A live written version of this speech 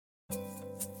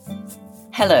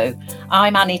Hello,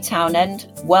 I'm Annie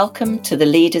Townend. Welcome to the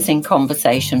Leaders in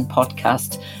Conversation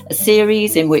podcast, a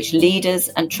series in which leaders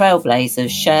and trailblazers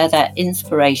share their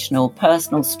inspirational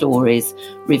personal stories,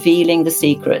 revealing the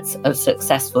secrets of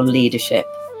successful leadership.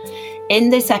 In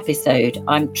this episode,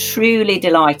 I'm truly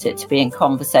delighted to be in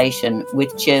conversation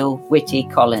with Jill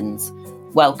Whitty-Collins.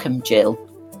 Welcome, Jill.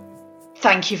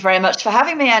 Thank you very much for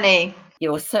having me, Annie.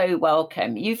 You're so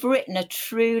welcome. You've written a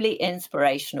truly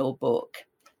inspirational book.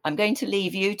 I'm going to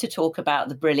leave you to talk about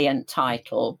the brilliant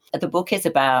title. The book is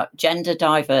about gender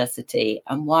diversity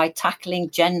and why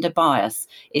tackling gender bias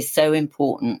is so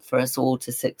important for us all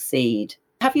to succeed.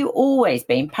 Have you always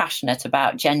been passionate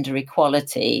about gender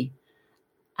equality?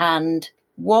 And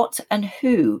what and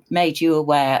who made you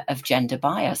aware of gender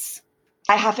bias?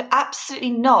 I have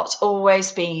absolutely not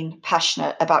always been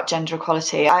passionate about gender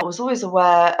equality. I was always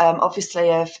aware, obviously,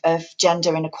 of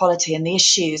gender inequality and the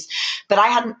issues, but I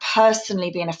hadn't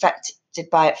personally been affected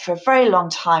by it for a very long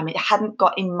time. It hadn't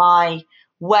got in my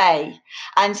way.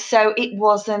 And so it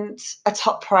wasn't a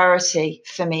top priority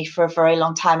for me for a very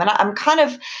long time. And I'm kind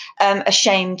of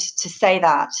ashamed to say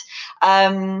that.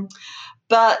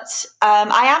 But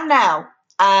I am now.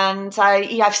 And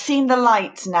I've seen the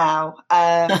light now,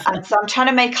 and so I'm trying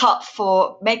to make up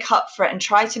for it and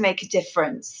try to make a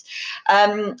difference.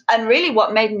 And really,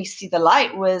 what made me see the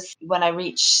light was when I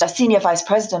reached a senior vice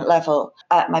president level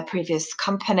at my previous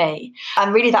company,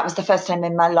 and really that was the first time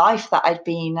in my life that I'd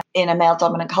been in a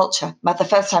male-dominant culture. Not the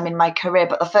first time in my career,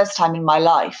 but the first time in my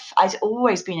life. I'd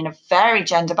always been in a very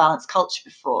gender-balanced culture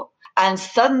before. And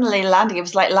suddenly it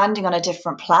was like landing on a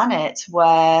different planet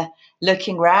where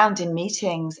looking around in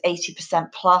meetings,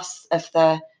 80% plus of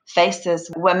the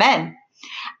faces were men.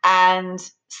 And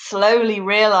slowly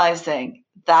realizing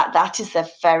that that is a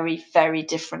very, very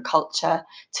different culture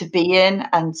to be in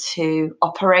and to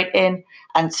operate in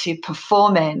and to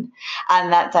perform in.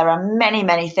 And that there are many,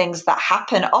 many things that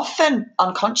happen, often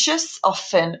unconscious,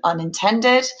 often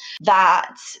unintended,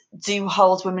 that do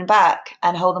hold women back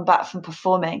and hold them back from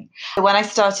performing. When I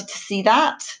started to see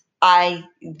that, I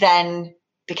then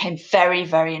became very,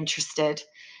 very interested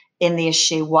in the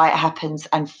issue, why it happens,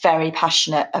 and very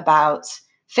passionate about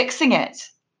fixing it.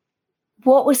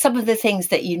 What were some of the things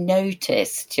that you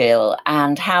noticed, Jill,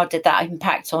 and how did that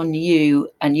impact on you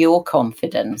and your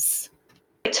confidence?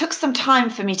 It took some time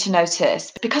for me to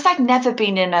notice because I'd never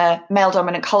been in a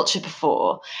male-dominant culture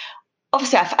before.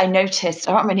 Obviously, I noticed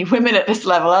there aren't many women at this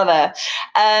level, are there?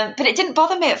 But it didn't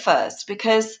bother me at first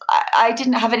because I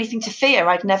didn't have anything to fear.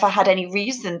 I'd never had any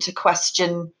reason to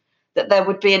question that there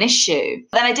would be an issue.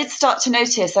 Then I did start to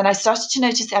notice, and I started to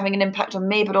notice it having an impact on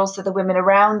me, but also the women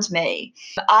around me.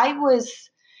 I was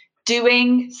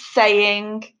doing,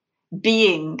 saying,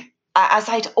 being as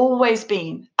I'd always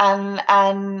been,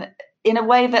 and in a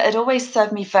way that had always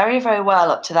served me very, very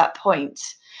well up to that point.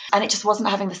 And it just wasn't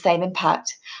having the same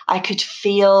impact. I could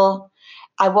feel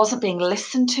I wasn't being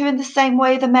listened to in the same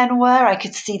way the men were. I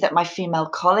could see that my female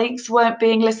colleagues weren't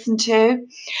being listened to.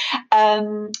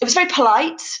 It was very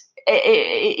polite.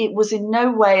 It was in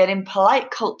no way an impolite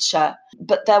culture,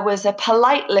 but there was a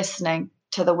polite listening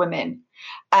to the women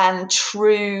and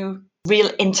true, real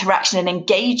interaction and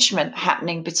engagement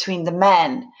happening between the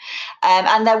men.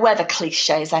 And there were the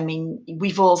cliches. I mean,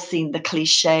 we've all seen the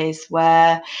cliches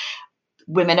where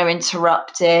women are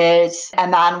interrupted, a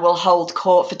man will hold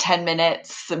court for 10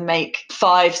 minutes and make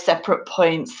 5 separate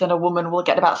points, and a woman will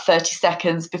get about 30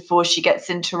 seconds before she gets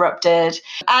interrupted.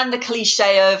 And the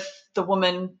cliche of the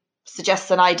woman suggests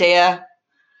an idea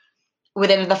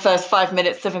within the first 5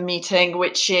 minutes of a meeting,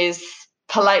 which is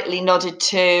politely nodded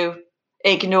to,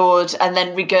 ignored, and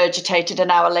then regurgitated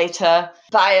an hour later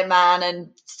by a man and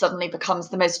suddenly becomes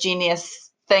the most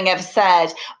genius thing ever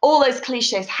said. All those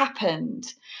cliches happened.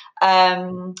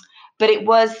 But it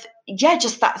was,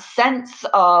 just that sense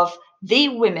of the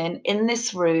women in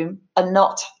this room are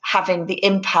not having the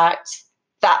impact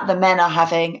that the men are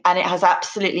having. And it has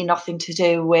absolutely nothing to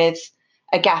do with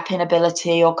a gap in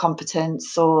ability or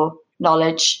competence or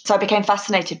knowledge. So I became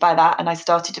fascinated by that, and I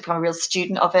started to become a real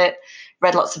student of it,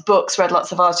 read lots of books, read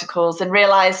lots of articles, and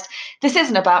realized this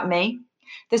isn't about me.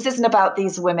 This isn't about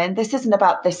these women. This isn't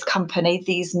about this company,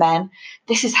 these men.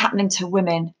 This is happening to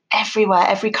women everywhere,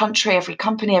 every country, every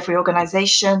company, every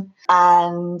organization.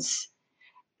 And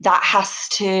that has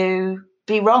to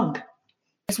be wrong.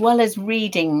 As well as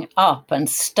reading up and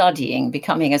studying,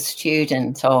 becoming a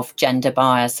student of gender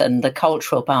bias and the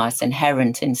cultural bias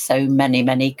inherent in so many,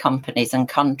 many companies and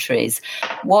countries,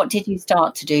 what did you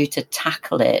start to do to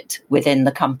tackle it within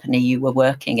the company you were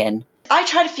working in? I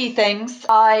tried a few things.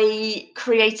 I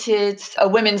created a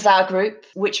women's hour group,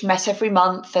 which met every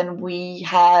month, and we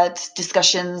had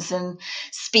discussions and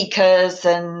speakers,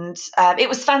 and it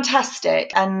was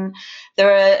fantastic. And there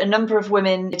are a number of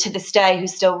women to this day who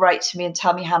still write to me and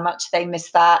tell me how much they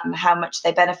miss that and how much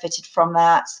they benefited from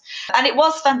that. And it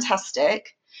was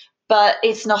fantastic, but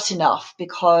it's not enough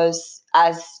because,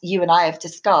 as you and I have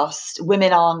discussed,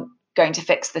 women aren't going to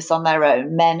fix this on their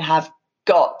own. Men have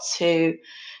got to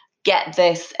get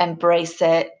this, embrace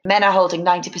it. Men are holding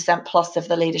 90% plus of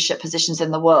the leadership positions in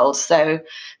the world. So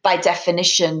by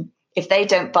definition, if they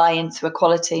don't buy into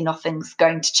equality, nothing's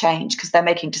going to change because they're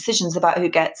making decisions about who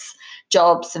gets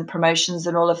jobs and promotions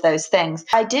and all of those things.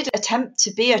 I did attempt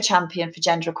to be a champion for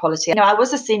gender equality. I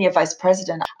was a senior vice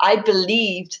president. I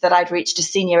believed that I'd reached a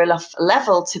senior enough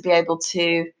level to be able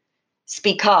to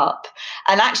speak up.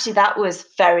 And actually, that was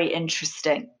very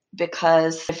interesting,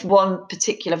 because if one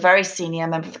particular very senior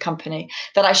member of the company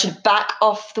that I should back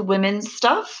off the women's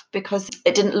stuff because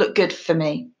it didn't look good for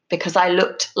me, because I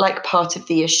looked like part of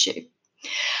the issue.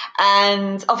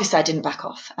 And obviously I didn't back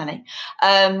off, Annie.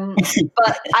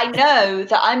 But I know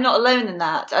that I'm not alone in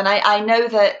that. And I know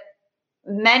that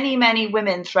many, many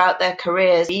women throughout their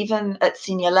careers, even at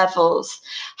senior levels,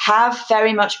 have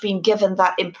very much been given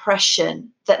that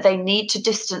impression that they need to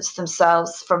distance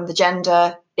themselves from the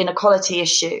gender inequality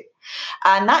issue.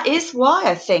 And that is why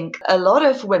I think a lot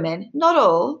of women, not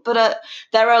all, but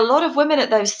there are a lot of women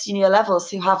at those senior levels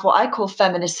who have what I call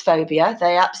feminist phobia.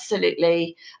 They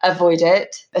absolutely avoid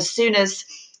it. As soon as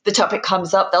the topic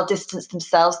comes up, they'll distance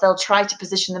themselves. They'll try to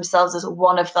position themselves as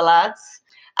one of the lads.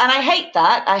 And I hate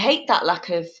that. I hate that lack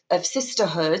of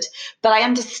sisterhood, but I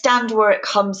understand where it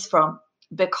comes from,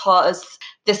 because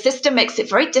the system makes it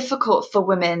very difficult for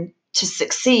women to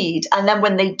succeed. And then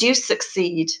when they do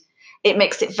succeed, it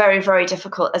makes it very, very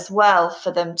difficult as well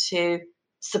for them to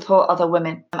support other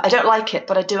women. I don't like it,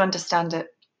 but I do understand it.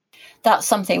 That's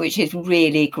something which is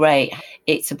really great.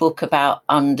 It's a book about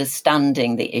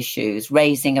understanding the issues,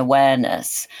 raising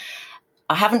awareness.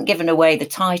 I haven't given away the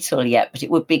title yet, but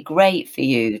it would be great for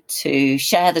you to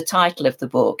share the title of the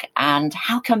book and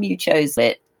how come you chose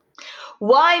it.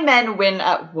 Why Men Win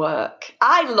at Work.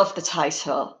 I love the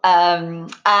title.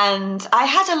 And I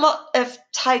had a lot of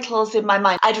titles in my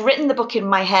mind. I'd written the book in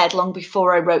my head long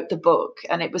before I wrote the book,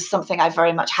 and it was something I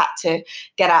very much had to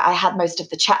get out. I had most of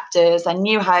the chapters. I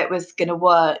knew how it was going to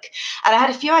work. And I had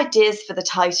a few ideas for the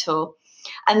title.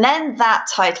 And then that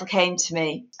title came to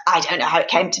me. I don't know how it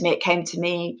came to me. It came to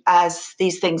me as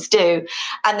these things do.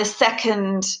 And the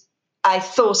second I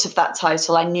thought of that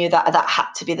title, I knew that that had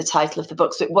to be the title of the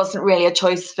book. So it wasn't really a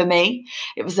choice for me.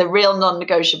 It was a real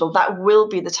non-negotiable. That will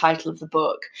be the title of the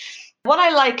book. What I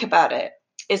like about it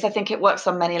is I think it works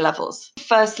on many levels.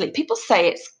 Firstly, people say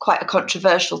it's quite a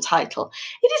controversial title.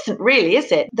 It isn't really,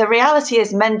 is it? The reality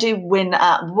is men do win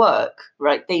at work,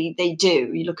 right? They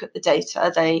do. You look at the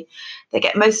data, they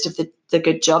get most of the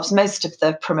good jobs, most of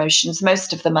the promotions,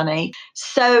 most of the money.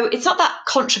 So it's not that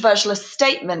controversial a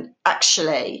statement,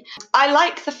 actually. I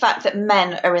like the fact that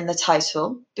men are in the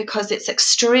title because it's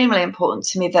extremely important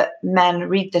to me that men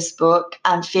read this book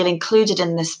and feel included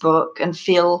in this book and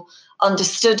feel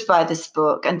understood by this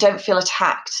book and don't feel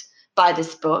attacked by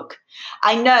this book.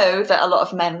 I know that a lot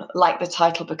of men like the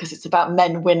title because it's about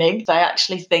men winning. I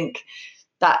actually think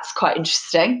that's quite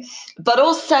interesting. But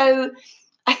also,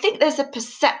 I think there's a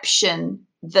perception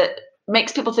that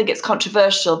makes people think it's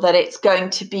controversial, that it's going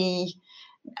to be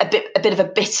a bit of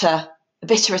a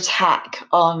bitter attack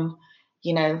on,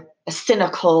 a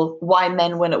cynical why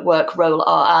men win at work, roll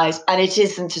our eyes. And it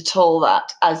isn't at all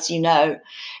that, as you know.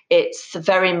 It's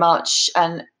very much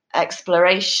an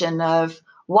exploration of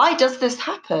why does this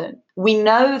happen? We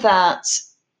know that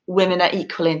women are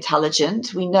equally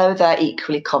intelligent. We know they're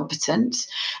equally competent,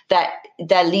 that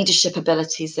their leadership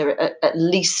abilities are at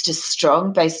least as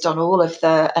strong based on all of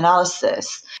the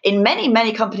analysis. In many,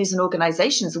 many companies and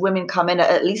organizations, women come in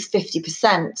at least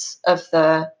 50% of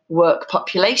the work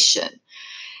population.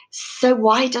 So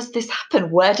why does this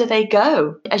happen? Where do they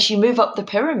go? As you move up the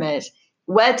pyramid,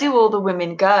 where do all the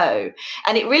women go?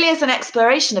 And it really is an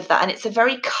exploration of that. And it's a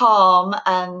very calm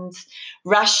and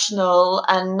rational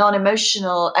and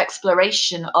non-emotional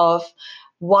exploration of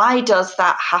why does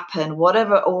that happen? What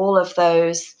are all of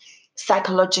those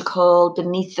psychological,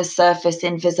 beneath the surface,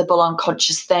 invisible,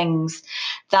 unconscious things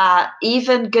that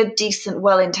even good, decent,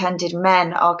 well-intended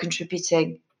men are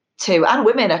contributing to, and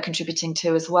women are contributing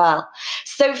to as well.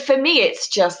 So for me,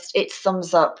 it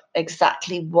sums up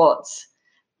exactly what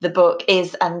the book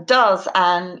is and does.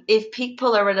 And if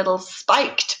people are a little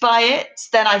spiked by it,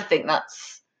 then I think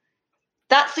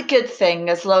that's a good thing,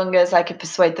 as long as I could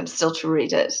persuade them still to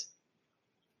read it.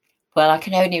 Well, I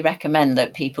can only recommend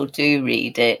that people do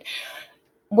read it.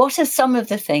 What are some of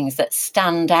the things that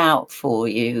stand out for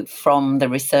you from the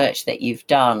research that you've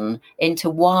done into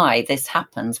why this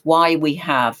happens, why we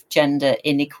have gender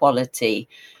inequality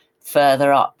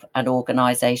further up an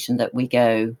organisation that we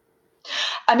go?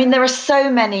 I mean, there are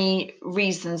so many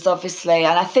reasons, obviously,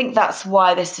 and I think that's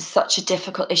why this is such a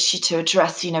difficult issue to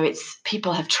address.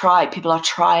 People are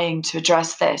trying to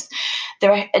address this.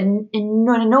 There are an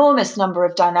enormous number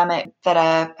of dynamics that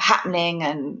are happening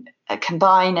and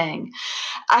combining.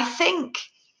 I think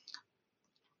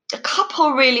a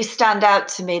couple really stand out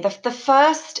to me. The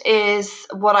first is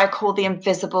what I call the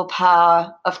invisible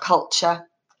power of culture.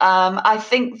 I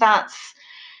think that's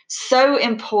so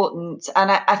important.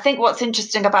 And I think what's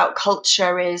interesting about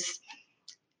culture is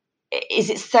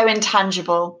it's so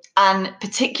intangible. And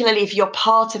particularly if you're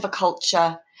part of a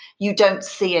culture, you don't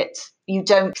see it, you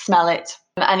don't smell it.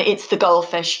 And it's the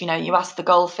goldfish. You ask the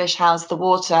goldfish, how's the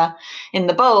water in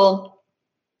the bowl?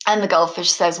 And the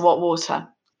goldfish says, what water?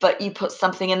 But you put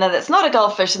something in there that's not a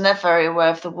goldfish and they're very aware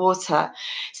of the water.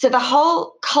 So the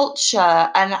whole culture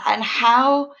and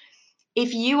how,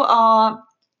 if you are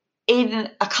in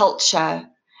a culture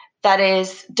that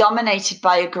is dominated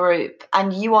by a group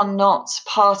and you are not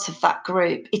part of that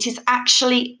group, it is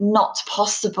actually not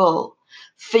possible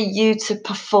for you to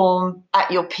perform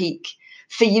at your peak,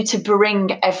 for you to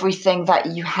bring everything that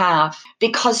you have,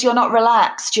 because you're not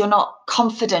relaxed, you're not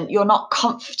confident, you're not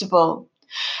comfortable.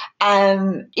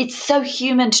 It's so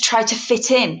human to try to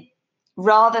fit in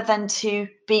rather than to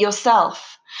be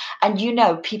yourself. And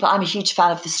people, I'm a huge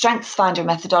fan of the Strengths Finder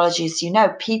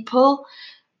methodologies. People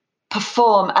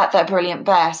perform at their brilliant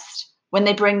best when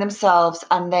they bring themselves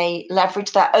and they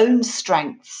leverage their own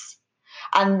strengths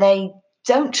and they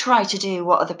don't try to do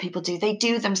what other people do. They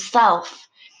do themselves.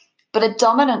 But a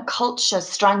dominant culture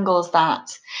strangles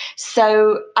that.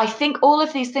 So I think all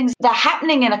of these things, they're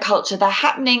happening in a culture, they're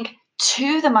happening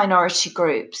to the minority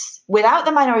groups without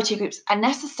the minority groups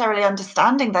necessarily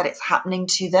understanding that it's happening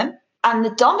to them. And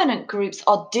the dominant groups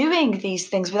are doing these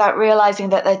things without realizing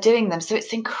that they're doing them. So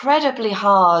it's incredibly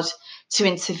hard to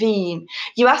intervene.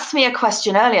 You asked me a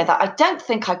question earlier that I don't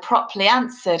think I properly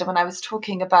answered when I was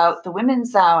talking about the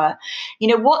Women's Hour.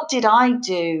 What did I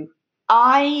do?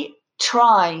 I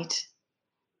tried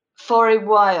for a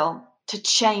while to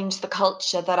change the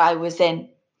culture that I was in.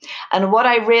 And what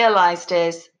I realized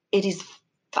is it is,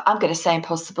 I'm going to say,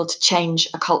 impossible to change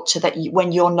a culture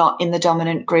when you're not in the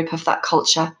dominant group of that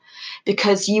culture,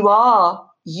 because you are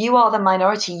the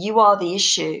minority, you are the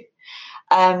issue.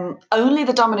 Only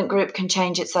the dominant group can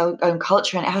change its own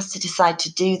culture, and it has to decide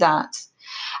to do that.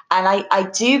 And I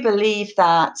do believe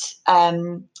that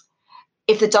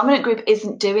if the dominant group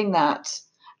isn't doing that,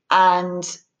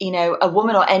 and a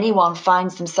woman or anyone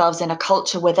finds themselves in a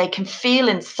culture where they can feel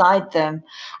inside them,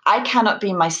 I cannot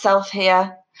be myself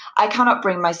here. I cannot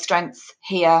bring my strengths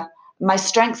here. My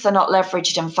strengths are not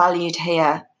leveraged and valued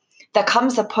here. There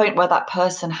comes a point where that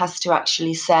person has to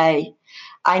actually say,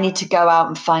 I need to go out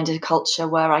and find a culture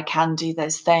where I can do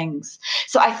those things.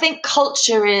 So I think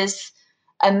culture is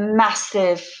a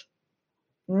massive,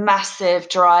 massive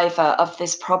driver of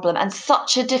this problem, and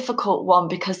such a difficult one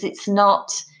because it's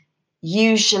not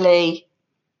usually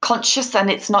conscious and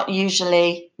it's not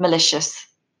usually malicious.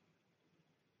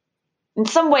 In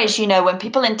some ways, when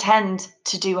people intend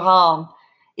to do harm,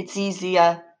 it's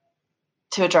easier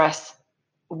to address.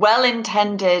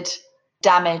 Well-intended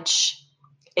damage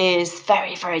is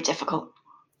very, very difficult.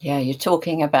 Yeah, you're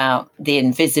talking about the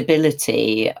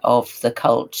invisibility of the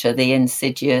culture, the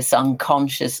insidious,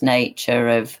 unconscious nature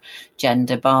of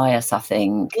gender bias, I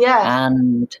think. Yeah.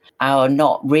 And our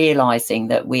not realising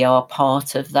that we are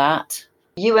part of that.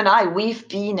 You and I, we've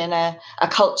been in a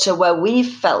culture where we've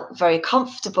felt very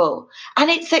comfortable, and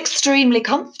it's extremely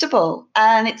comfortable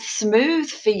and it's smooth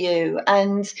for you,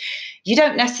 and you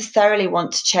don't necessarily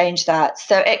want to change that.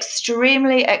 So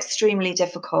extremely, extremely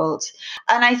difficult.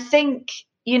 And I think,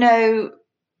 the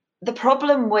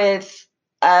problem with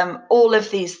all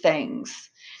of these things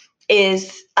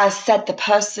is, as said,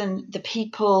 the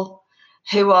people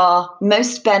who are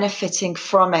most benefiting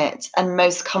from it and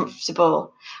most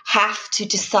comfortable have to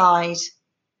decide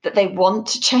that they want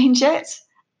to change it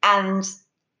and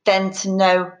then to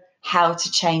know how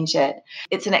to change it.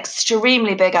 It's an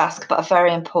extremely big ask, but a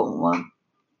very important one.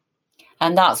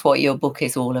 And that's what your book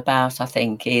is all about, I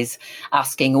think, is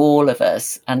asking all of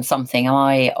us. And something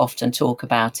I often talk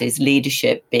about is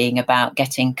leadership being about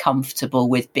getting comfortable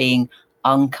with being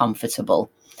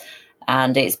uncomfortable.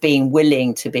 And it's being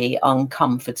willing to be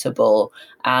uncomfortable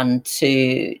and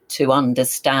to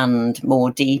understand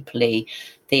more deeply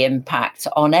the impact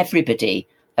on everybody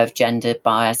of gender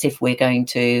bias if we're going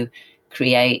to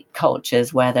create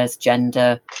cultures where there's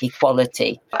gender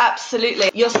equality. Absolutely.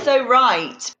 You're so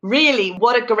right. Really,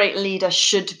 what a great leader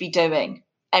should be doing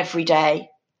every day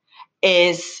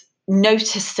is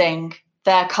noticing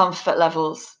their comfort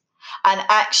levels. And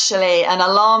actually, an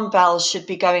alarm bell should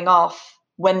be going off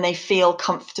when they feel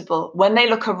comfortable, when they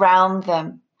look around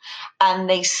them and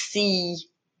they see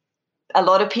a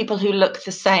lot of people who look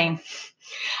the same,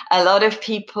 a lot of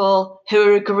people who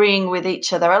are agreeing with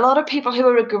each other, a lot of people who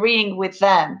are agreeing with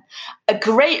them. A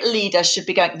great leader should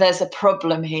be going, there's a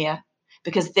problem here,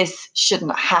 because this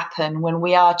shouldn't happen when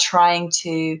we are trying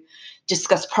to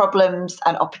discuss problems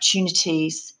and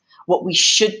opportunities. What we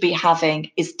should be having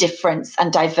is difference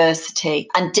and diversity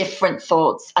and different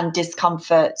thoughts and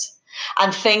discomfort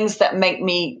and things that make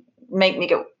me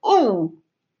go, ooh,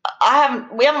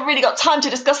 we haven't really got time to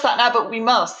discuss that now, but we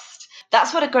must.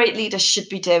 That's what a great leader should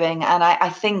be doing. And I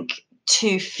think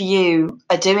too few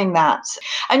are doing that.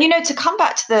 And, to come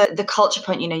back to the culture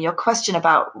point, your question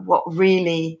about what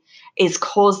really is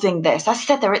causing this. As I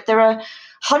said, there are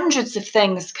hundreds of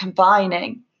things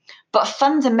combining, but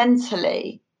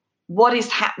fundamentally, what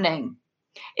is happening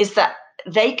is that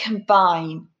they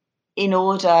combine in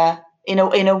order in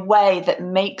a way that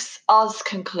makes us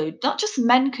conclude, not just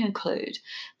men conclude,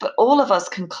 but all of us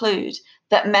conclude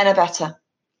that men are better.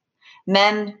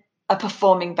 Men are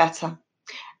performing better.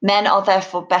 Men are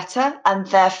therefore better, and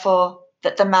therefore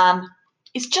that the man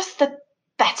is just the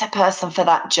better person for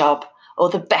that job, or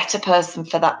the better person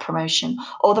for that promotion,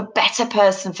 or the better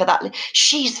person for that.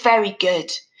 She's very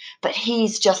good, but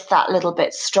he's just that little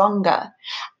bit stronger.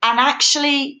 And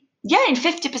actually, in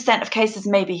 50% of cases,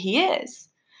 maybe he is.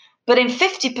 But in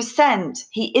 50%,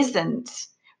 he isn't.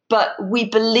 But we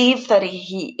believe that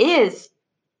he is.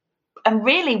 And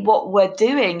really what we're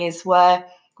doing is we're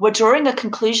drawing a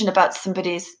conclusion about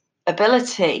somebody's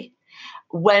ability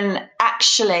when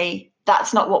actually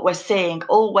that's not what we're seeing.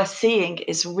 All we're seeing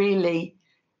is really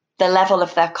the level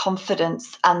of their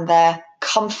confidence and their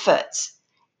comfort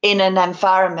in an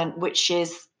environment which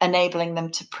is enabling them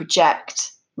to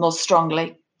project more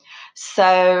strongly.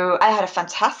 So I had a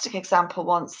fantastic example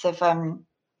once of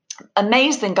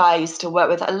amazing guy I used to work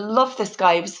with. I love this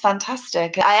guy. He was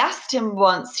fantastic. I asked him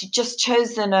once, he'd just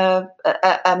chosen a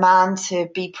man to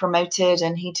be promoted.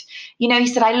 And he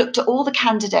said, I looked at all the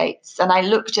candidates and I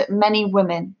looked at many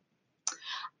women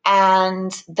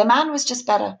and the man was just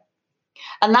better.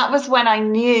 And that was when I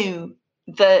knew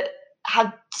that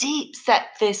how deep set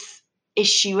this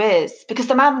issue is, because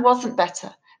the man wasn't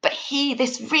better. But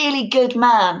this really good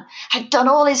man, had done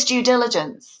all his due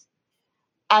diligence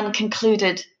and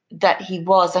concluded that he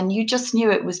was. And you just knew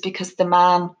it was because the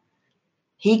man,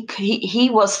 he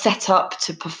was set up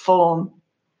to perform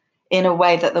in a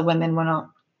way that the women were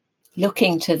not.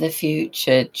 Looking to the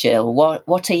future, Jill,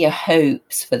 what are your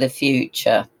hopes for the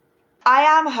future? I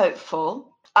am hopeful.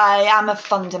 I am a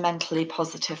fundamentally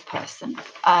positive person,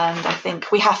 and I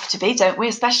think we have to be, don't we?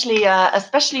 Especially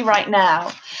right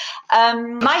now.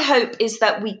 My hope is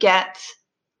that we get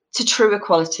to true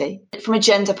equality. From a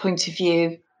gender point of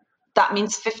view, that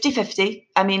means 50-50.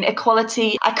 I mean,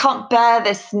 equality, I can't bear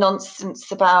this nonsense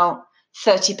about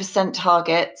 30%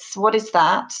 targets. What is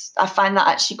that? I find that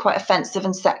actually quite offensive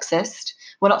and sexist.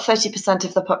 We're not 30%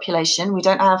 of the population. We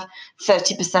don't have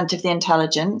 30% of the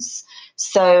intelligence.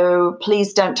 So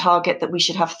please don't target that we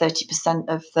should have 30%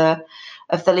 of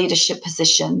the leadership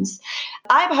positions.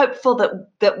 I'm hopeful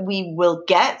that we will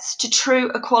get to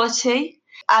true equality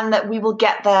and that we will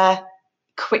get there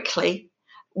quickly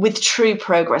with true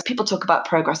progress. People talk about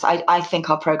progress. I think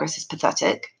our progress is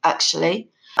pathetic, actually.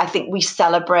 I think we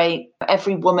celebrate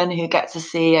every woman who gets a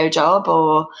CEO job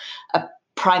or a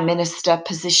prime minister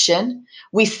position.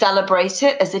 We celebrate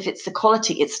it as if it's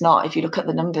equality. It's not. If you look at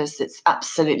the numbers, it's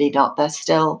absolutely not.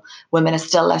 Women are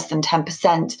still less than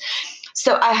 10%.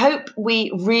 So I hope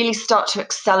we really start to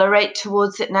accelerate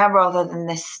towards it now rather than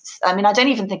this. I mean, I don't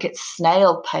even think it's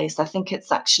snail pace. I think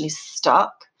it's actually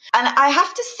stuck. And I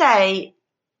have to say,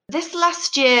 this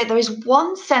last year, there is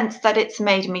one sense that it's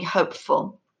made me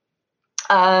hopeful.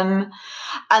 And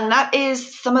that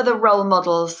is some of the role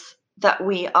models that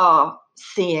we are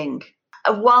seeing.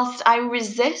 Whilst I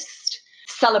resist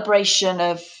celebration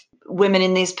of women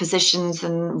in these positions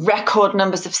and record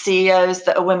numbers of CEOs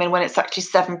that are women when it's actually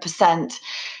 7%,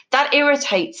 that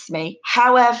irritates me.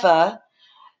 However,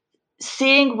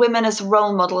 seeing women as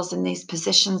role models in these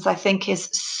positions, I think, is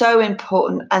so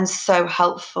important and so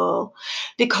helpful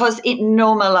because it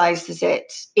normalizes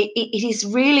it. It is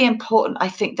really important, I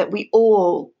think, that we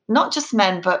all, not just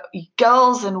men, but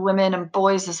girls and women and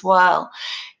boys as well,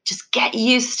 just get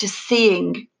used to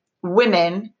seeing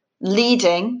women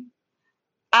leading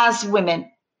as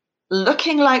women,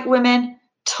 looking like women,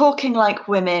 talking like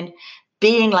women,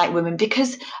 being like women,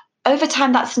 because over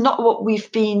time, that's not what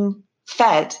we've been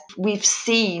fed. We've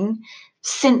seen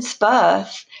since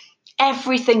birth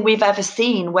everything we've ever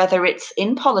seen, whether it's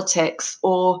in politics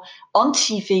or on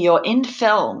TV or in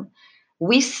film.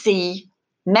 We see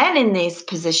men in these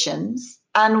positions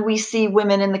and we see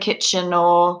women in the kitchen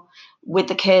or with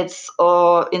the kids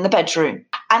or in the bedroom.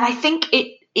 And I think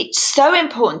it's so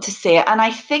important to see it. And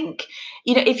I think,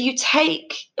 if you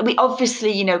take,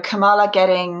 obviously, Kamala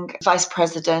getting vice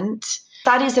president,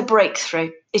 that is a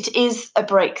breakthrough. It is a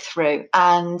breakthrough.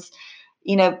 And,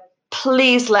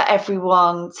 please let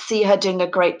everyone see her doing a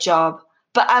great job.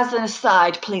 But as an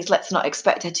aside, please let's not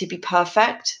expect her to be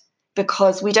perfect,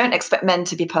 because we don't expect men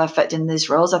to be perfect in these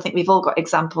roles. I think we've all got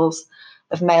examples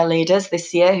of male leaders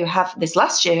this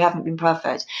last year who haven't been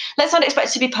perfect. Let's not expect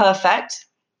her to be perfect.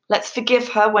 Let's forgive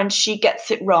her when she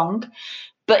gets it wrong.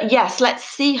 But yes, let's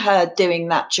see her doing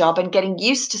that job and getting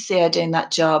used to see her doing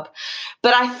that job.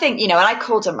 But I think, and I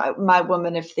called her my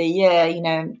Woman of the Year,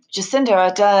 Jacinda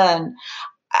Ardern.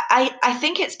 I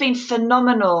think it's been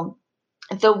phenomenal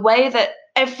the way that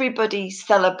everybody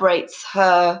celebrates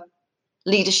her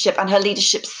leadership and her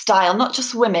leadership style, not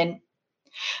just women,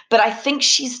 but I think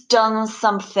she's done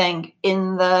something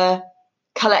in the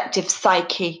collective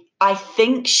psyche. I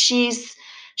think she's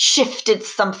shifted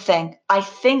something. I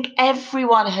think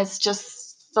everyone has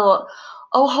just thought,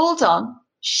 oh, hold on,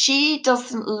 she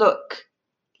doesn't look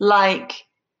like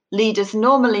leaders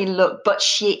normally look, but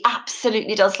she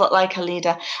absolutely does look like a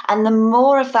leader. And the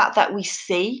more of that we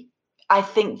see, I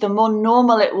think the more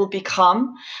normal it will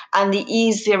become and the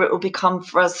easier it will become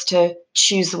for us to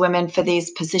choose women for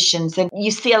these positions. And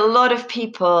you see a lot of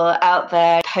people out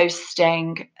there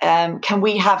posting, can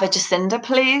we have a Jacinda,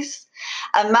 please?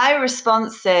 And my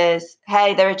response is,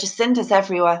 hey, there are Jacindas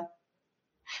everywhere.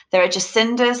 There are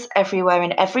Jacindas everywhere,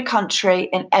 in every country,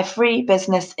 in every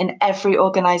business, in every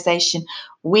organization.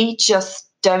 We just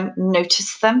don't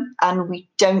notice them and we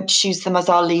don't choose them as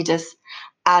our leaders.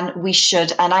 And we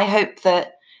should. And I hope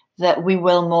that we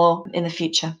will more in the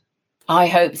future. I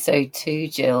hope so too,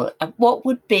 Jill. What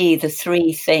would be the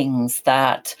three things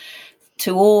that,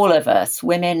 to all of us,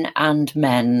 women and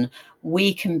men,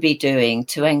 we can be doing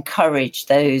to encourage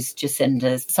those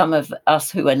Jacindas, some of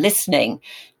us who are listening,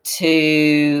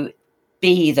 to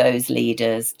be those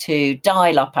leaders, to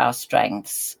dial up our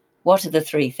strengths? What are the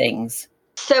three things?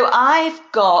 So I've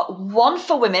got one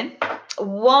for women,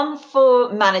 one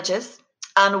for managers,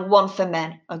 and one for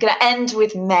men. I'm going to end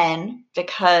with men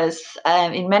because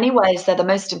in many ways they're the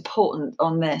most important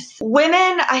on this.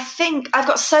 Women, I think I've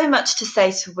got so much to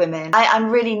say to women. I'm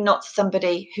really not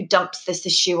somebody who dumps this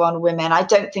issue on women. I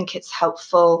don't think it's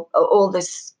helpful, all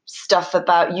this stuff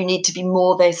about you need to be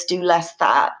more this, do less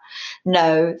that.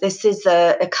 No, this is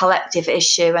a collective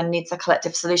issue and needs a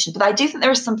collective solution. But I do think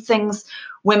there are some things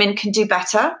women can do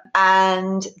better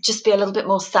and just be a little bit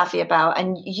more savvy about.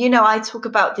 And, I talk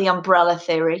about the umbrella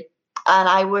theory, and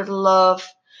I would love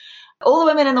all the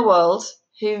women in the world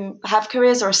who have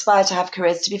careers or aspire to have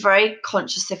careers to be very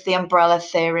conscious of the umbrella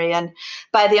theory. And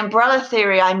by the umbrella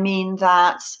theory, I mean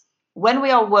that when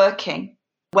we are working,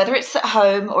 whether it's at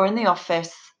home or in the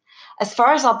office, as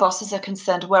far as our bosses are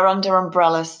concerned, we're under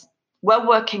umbrellas. We're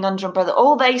working under umbrellas.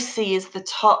 All they see is the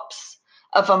tops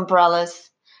of umbrellas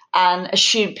and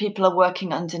assume people are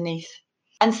working underneath.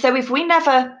 And so if we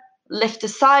never lift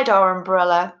aside our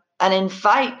umbrella and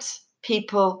invite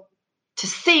people to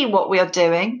see what we are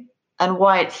doing and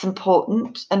why it's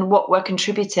important and what we're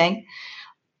contributing,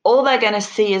 all they're going to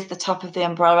see is the top of the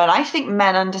umbrella. And I think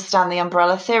men understand the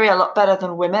umbrella theory a lot better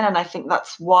than women. And I think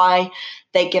that's why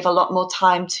they give a lot more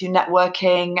time to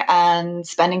networking and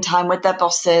spending time with their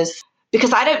bosses.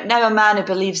 Because I don't know a man who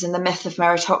believes in the myth of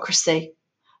meritocracy,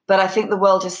 but I think the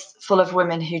world is full of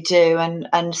women who do.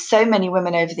 And so many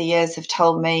women over the years have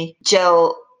told me,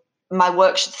 Jill, my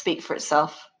work should speak for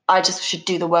itself. I just should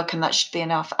do the work and that should be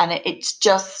enough. And it's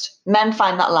just, men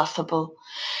find that laughable.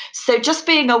 So just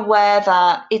being aware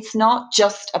that it's not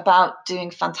just about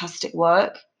doing fantastic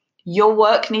work. Your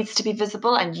work needs to be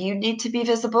visible and you need to be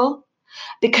visible.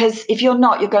 Because if you're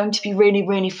not, you're going to be really,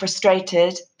 really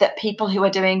frustrated that people who are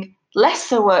doing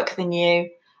lesser work than you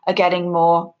are getting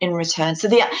more in return. So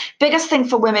the biggest thing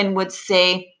for women would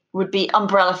be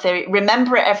umbrella theory.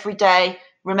 Remember it every day.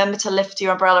 Remember to lift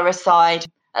your umbrella aside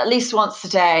at least once a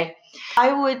day.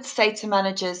 I would say to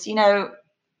managers,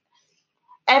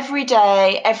 every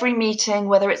day, every meeting,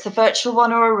 whether it's a virtual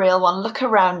one or a real one, look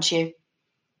around you.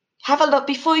 Have a look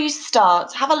before you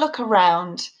start. Have a look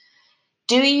around.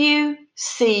 Do you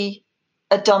see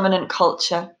a dominant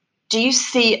culture? Do you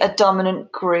see a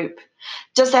dominant group?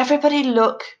 Does everybody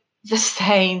look the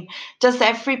same? Does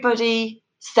everybody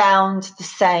sound the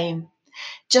same?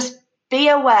 Just be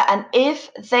aware. And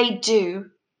if they do,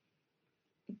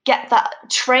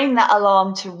 train that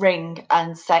alarm to ring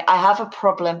and say, I have a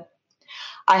problem.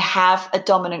 I have a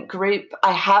dominant group.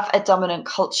 I have a dominant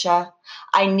culture.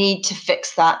 I need to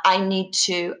fix that. I need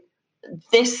to,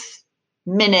 this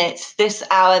minute, this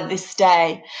hour, this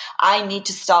day, I need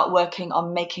to start working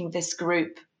on making this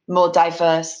group more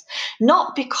diverse.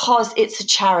 Not because it's a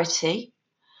charity,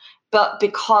 but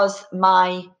because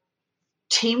my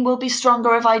team will be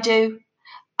stronger if I do,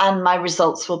 and my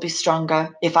results will be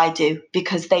stronger if I do,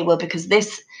 because they will, because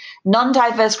this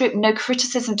non-diverse group, no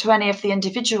criticism to any of the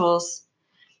individuals,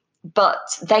 but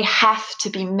they have to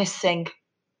be missing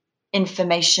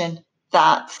information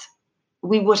that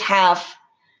we would have,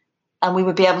 and we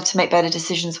would be able to make better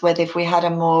decisions with if we had a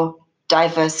more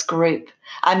diverse group.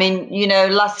 I mean,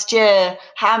 last year,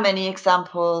 how many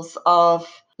examples of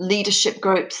leadership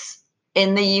groups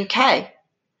in the UK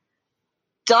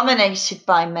dominated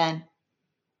by men?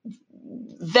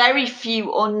 Very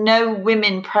few or no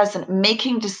women present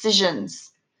making decisions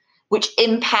which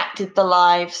impacted the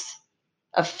lives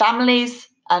of families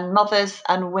and mothers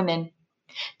and women.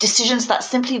 Decisions that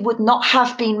simply would not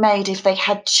have been made if they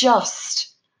had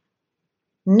just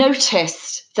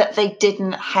noticed that they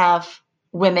didn't have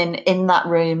women in that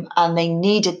room and they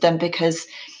needed them, because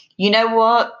you know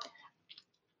what?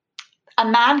 A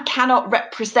man cannot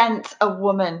represent a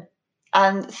woman.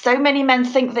 And so many men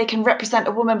think they can represent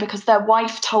a woman because their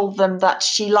wife told them that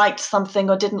she liked something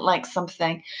or didn't like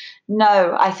something.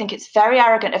 No, I think it's very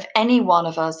arrogant of any one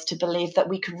of us to believe that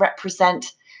we could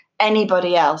represent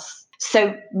anybody else.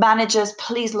 So managers,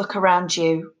 please look around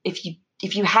you. If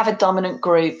you have a dominant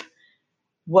group,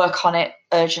 work on it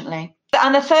urgently.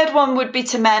 And the third one would be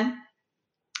to men.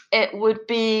 It would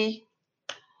be,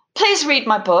 please read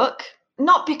my book,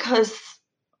 not because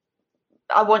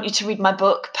I want you to read my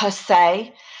book per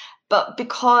se, but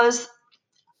because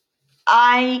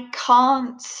I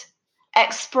can't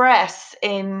express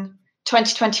in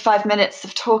 20, 25 minutes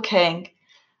of talking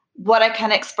what I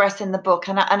can express in the book.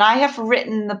 And I have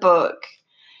written the book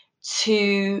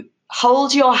to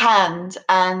hold your hand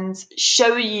and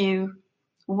show you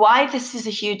why this is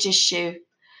a huge issue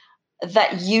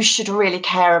that you should really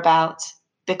care about,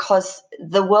 because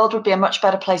the world would be a much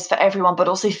better place for everyone, but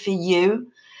also for you,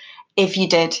 if you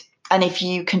did, and if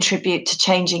you contribute to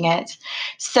changing it.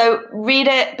 So read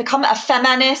it, become a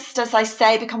feminist, as I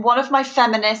say, become one of my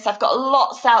feminists. I've got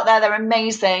lots out there, they're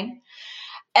amazing.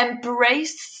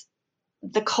 Embrace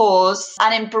the cause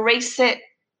and embrace it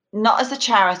not as a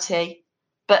charity,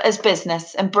 but as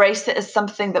business. Embrace it as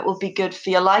something that will be good for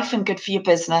your life and good for your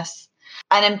business.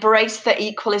 And embrace that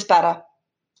equal is better.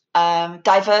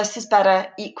 Diverse is better,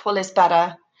 equal is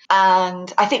better.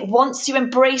 And I think once you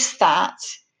embrace that,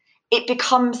 it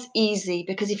becomes easy,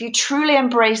 because if you truly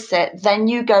embrace it, then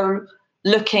you go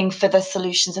looking for the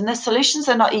solutions. And the solutions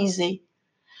are not easy.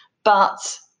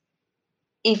 But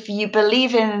if you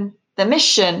believe in the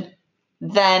mission,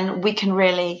 then we can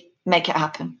really make it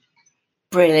happen.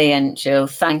 Brilliant, Jill.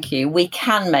 Thank you. We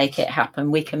can make it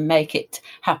happen. We can make it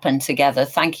happen together.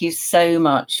 Thank you so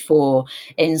much for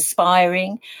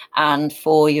inspiring and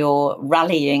for your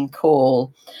rallying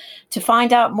call. To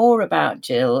find out more about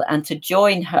Jill and to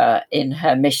join her in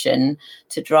her mission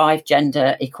to drive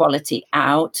gender equality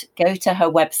out, go to her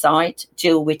website,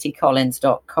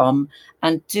 jillwhittycollins.com,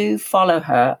 and do follow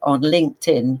her on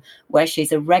LinkedIn, where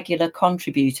she's a regular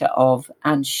contributor of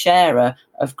and sharer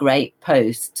of great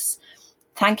posts.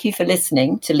 Thank you for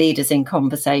listening to Leaders in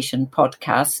Conversation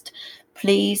podcast.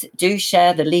 Please do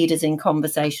share the Leaders in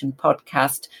Conversation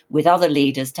podcast with other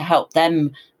leaders to help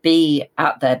them be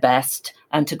at their best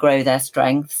and to grow their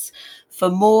strengths. For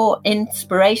more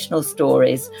inspirational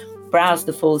stories, browse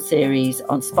the full series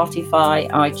on Spotify,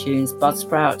 iTunes,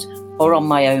 Buzzsprout, or on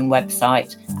my own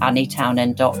website,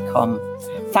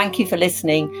 annietownend.com. Thank you for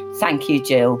listening. Thank you,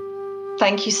 Jill.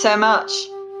 Thank you so much.